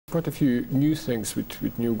quite a few new things with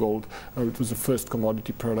NewGold. It was the first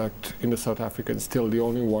commodity product in South Africa and still the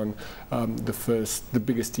only one, the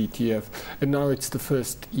biggest ETF. And now it's the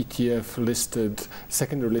first ETF listed,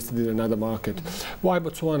 secondary listed in another market. Why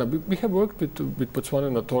Botswana? We have worked with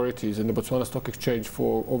Botswanan authorities and the Botswana Stock Exchange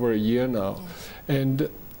for over a year now. And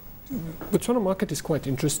Botswana market is quite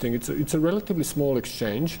interesting. It's a relatively small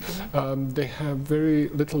exchange. They have very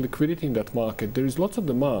little liquidity in that market. There is lots of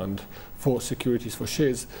demand for securities, for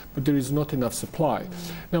shares, but there is not enough supply.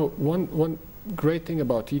 Now, one great thing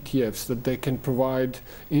about ETFs that they can provide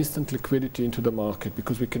instant liquidity into the market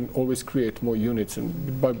because we can always create more units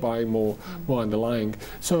and by buying more underlying.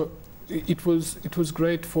 So it was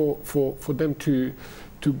great for them to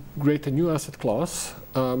create a new asset class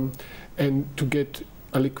and to get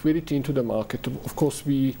a liquidity into the market. Of course,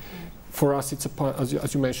 for us, it's a part,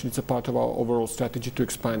 as you mentioned, it's a part of our overall strategy to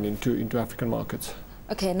expand into African markets.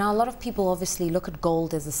 Okay, now a lot of people obviously look at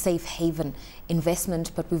gold as a safe haven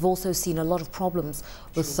investment, but we've also seen a lot of problems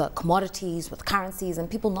with commodities, with currencies, and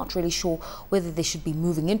people not really sure whether they should be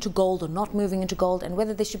moving into gold or not moving into gold, and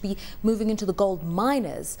whether they should be moving into the gold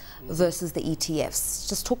miners versus the ETFs.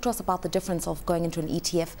 Just talk to us about the difference of going into an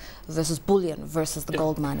ETF versus bullion versus the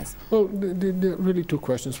gold miners. Well, there are really two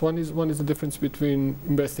questions. One is the difference between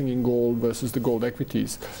investing in gold versus the gold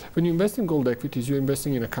equities. When you invest in gold equities, you're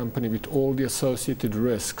investing in a company with all the associated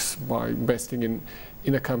risks by investing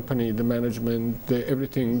in a company, the management,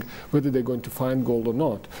 everything, whether they're going to find gold or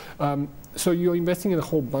not. So you're investing in a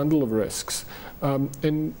whole bundle of risks.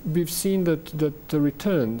 And we've seen that the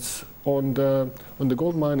returns on the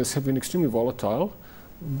gold miners have been extremely volatile,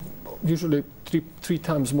 usually three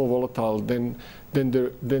times more volatile than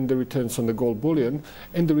the returns on the gold bullion,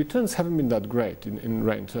 and the returns haven't been that great in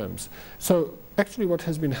rand terms. So actually what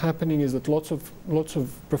has been happening is that lots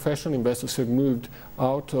of professional investors have moved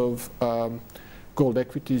out of gold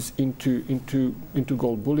equities into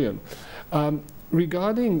gold bullion.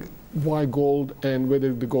 Regarding why gold and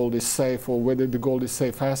whether the gold is safe or whether the gold is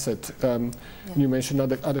safe asset, you mentioned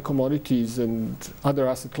other commodities and other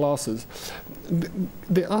asset classes.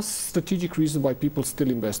 There are strategic reasons why people still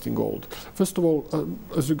invest in gold. First of all,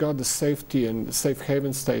 as regards the safety and safe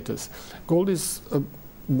haven status, gold is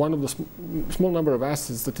one of the small number of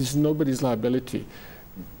assets that is nobody's liability.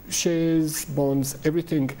 Shares, bonds,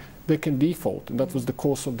 everything, they can default, and that was the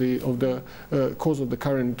cause of the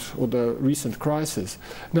current or the recent crisis.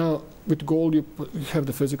 Now, with gold, you have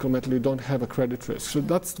the physical metal, you don't have a credit risk, so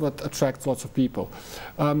that's what attracts lots of people.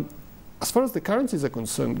 As far as the currencies are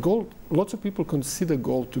concerned, gold, lots of people consider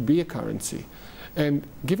gold to be a currency, and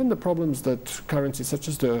given the problems that currencies such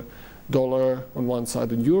as the dollar on one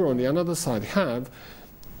side and euro on the other side have,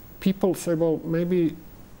 people say, well, maybe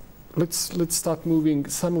let's start moving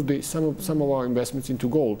some of our investments into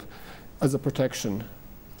gold as a protection.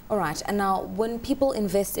 All right, and now when people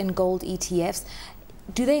invest in gold ETFs,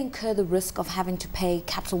 do they incur the risk of having to pay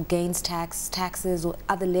capital gains taxes or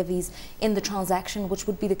other levies in the transaction, which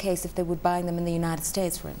would be the case if they were buying them in the United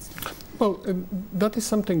States, for instance? Well, that is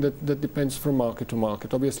something that depends from market to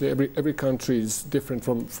market. Obviously, every country is different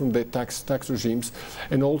from their tax regimes,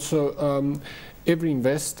 and also every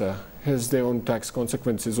investor has their own tax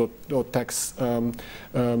consequences or tax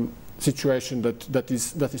situation that is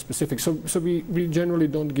specific. So we generally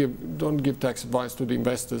don't give tax advice to the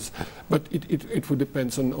investors, but it would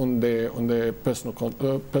depend on their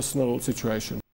personal situation.